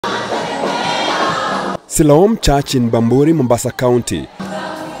Siloam Church in Bamburi, Mombasa County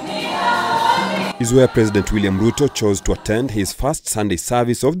is where President William Ruto chose to attend his first Sunday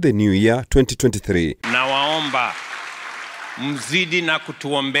service of the new year 2023. Nawaomba mzidi na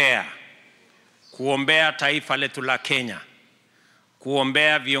kuombea taifa letu la Kenya,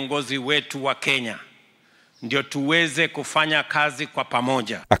 kuombea viongozi wetu wa Kenya, ndio tuweze kufanya kazi kwa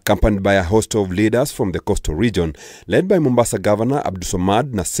pamoja. Accompanied by a host of leaders from the coastal region, led by Mombasa Governor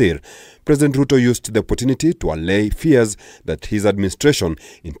Abdulswamad Nasir, President Ruto used the opportunity to allay fears that his administration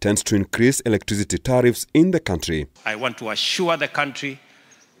intends to increase electricity tariffs in the country. I want to assure the country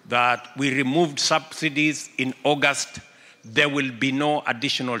that we removed subsidies in August. There will be no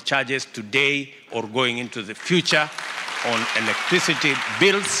additional charges today or going into the future on electricity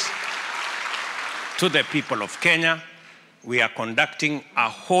bills to the people of Kenya. We are conducting a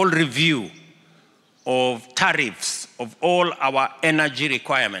whole review of tariffs of all our energy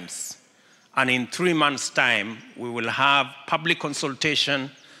requirements. And in 3 months' time, we will have public consultation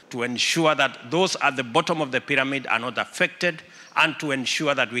to ensure that those at the bottom of the pyramid are not affected and to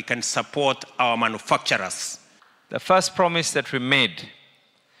ensure that we can support our manufacturers. The first promise that we made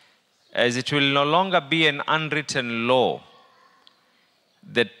is it will no longer be an unwritten law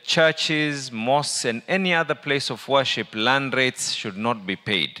that churches, mosques, and any other place of worship, land rates should not be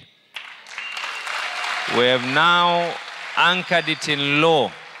paid. We have now anchored it in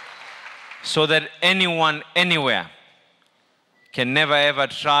law so that anyone, anywhere, can never ever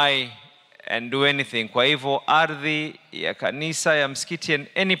try and do anything. Kwa hivyo, ardhi ya kanisa, ya msikiti, and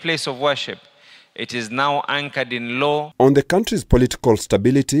any place of worship, it is now anchored in law. On the country's political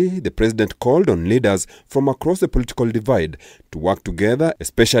stability, the president called on leaders from across the political divide to work together,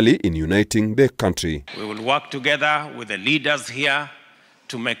 especially in uniting the country. We will work together with the leaders here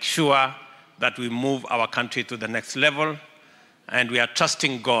to make sure that we move our country to the next level. And we are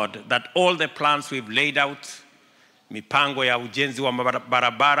trusting God that all the plans we've laid out, mipango ya ujenzi wa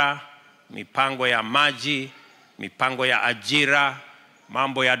barabara, mipango ya maji, mipango ya ajira,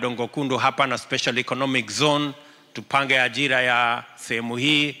 mambo ya Dongo Kundu hapa na special economic zone, tupange ajira ya sehemu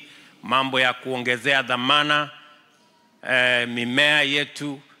hii, mambo ya kuongezea dhamana mimea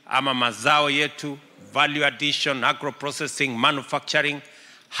yetu ama mazao yetu, value addition, agro processing, manufacturing.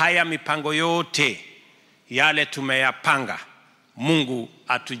 Haya mipango yote yale tumeyapanga, Mungu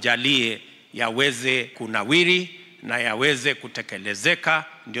atujalie yaweze kunawiri na yaweze kutekelezeka,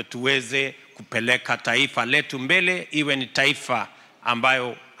 ndio tuweze kupeleka taifa letu mbele, iwe ni taifa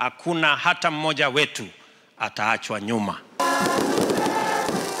ambayo hakuna hata mmoja wetu ataachwa nyuma.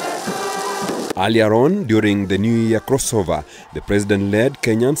 Earlier on, during the New Year crossover, the president led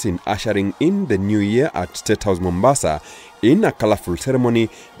Kenyans in ushering in the New Year at State House Mombasa in a colorful ceremony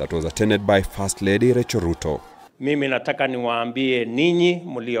that was attended by First Lady Rachel Ruto. Mimi nataka niwaambie ninyi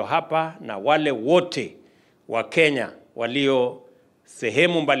mlio hapa na wale wote wa Kenya walio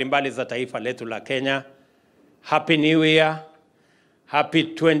sehemu mbalimbali za taifa letu la Kenya, Happy New Year. Happy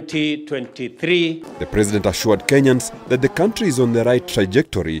 2023. The president assured Kenyans that the country is on the right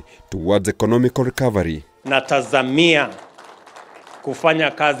trajectory towards economic recovery. Natazamia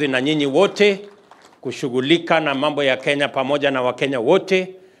kufanya kazi na nyinyi wote, kushughulika na mambo ya Kenya pamoja na Wakenya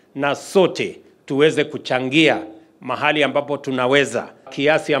wote, na sote tuweze kuchangia mahali ambapo tunaweza,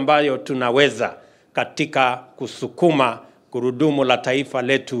 kiasi ambayo tunaweza katika kusukuma gurudumu la taifa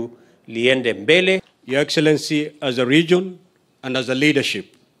letu liende mbele. Your Excellency, as a region and as a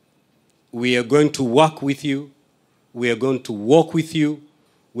leadership, we are going to work with you, we are going to walk with you,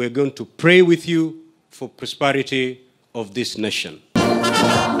 we are going to pray with you for prosperity of this nation.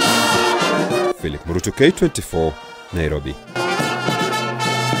 Philip Murutu, K24, Nairobi.